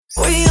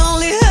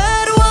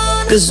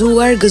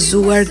Gëzuar,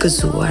 gëzuar,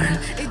 gëzuar.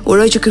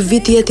 Uroj që ky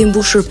vit jetë i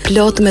mbushur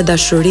plot me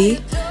dashuri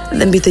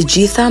dhe mbi të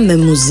gjitha me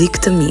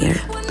muzikë të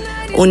mirë.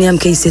 Unë jam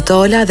Kejsi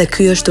Tola dhe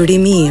ky është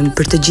urimi im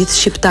për të gjithë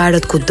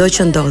shqiptarët kudo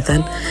që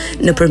ndodhen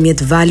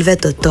nëpërmjet valëve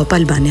të Top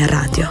Albania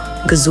Radio.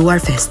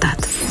 Gëzuar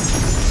festat.